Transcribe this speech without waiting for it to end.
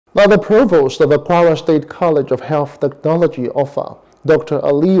Now, the Provost of the Kwara State College of Health Technology, OFA, Dr.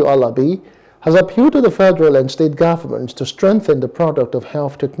 Aliyu Alabi, has appealed to the federal and state governments to strengthen the product of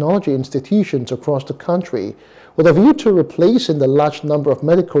health technology institutions across the country with a view to replacing the large number of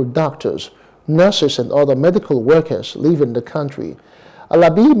medical doctors, nurses, and other medical workers leaving the country.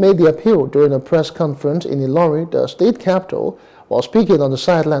 Alabi made the appeal during a press conference in Ilorin, the state capital, while speaking on the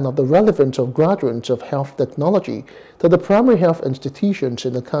sideline of the relevance of graduates of health technology to the primary health institutions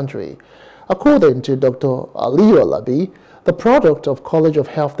in the country. According to Dr. Aliyu Alabi, the product of College of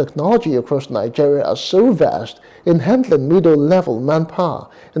Health Technology across Nigeria are so vast in handling middle-level manpower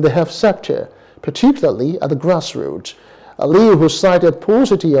in the health sector, particularly at the grassroots. Aliyu, who cited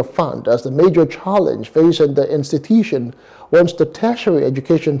paucity of funds as the major challenge facing the institution, wants the Tertiary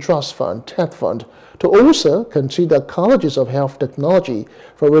Education Trust Fund, TET Fund, to also consider colleges of health technology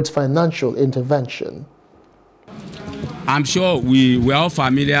for its financial intervention. I'm sure we're all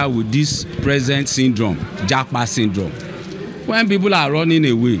familiar with this present syndrome, Japa syndrome, when people are running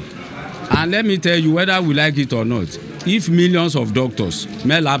away. And let me tell you, whether we like it or not, if millions of doctors,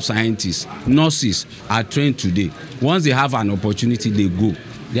 male lab scientists, nurses are trained today, once they have an opportunity, they go.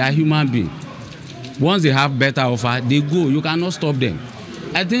 They are human beings. Once they have better offer, they go. You cannot stop them.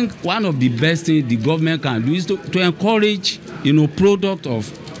 I think one of the best things the government can do is to encourage, product of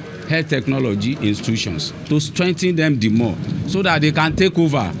health technology institutions, to strengthen them the more, so that they can take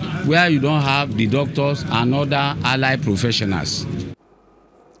over where you don't have the doctors and other allied professionals.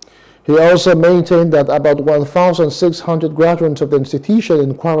 He also maintained that about 1,600 graduates of the institution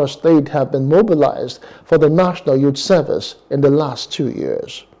in Kwara State have been mobilized for the National Youth Service in the last 2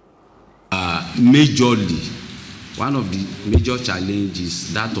 years. Majorly, one of the major challenges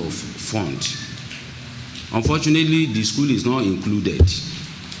is that of fund. Unfortunately, the school is not included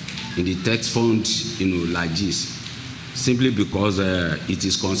in the tech fund, like this, simply because it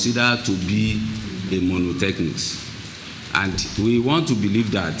is considered to be a monotechnics. And we want to believe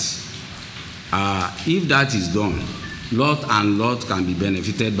that if that is done, lot and lot can be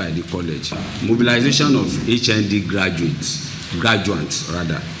benefited by the college. Mobilization of HND graduates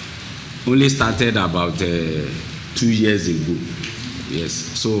rather, only started about 2 years ago. Yes,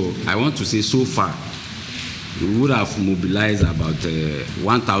 so I want to say so far, we would have mobilized about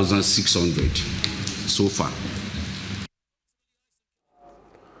 1,600 so far.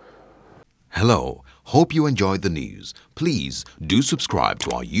 Hello, hope you enjoyed the news. Please do subscribe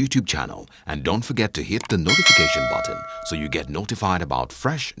to our YouTube channel and don't forget to hit the notification button so you get notified about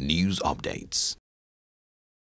fresh news updates.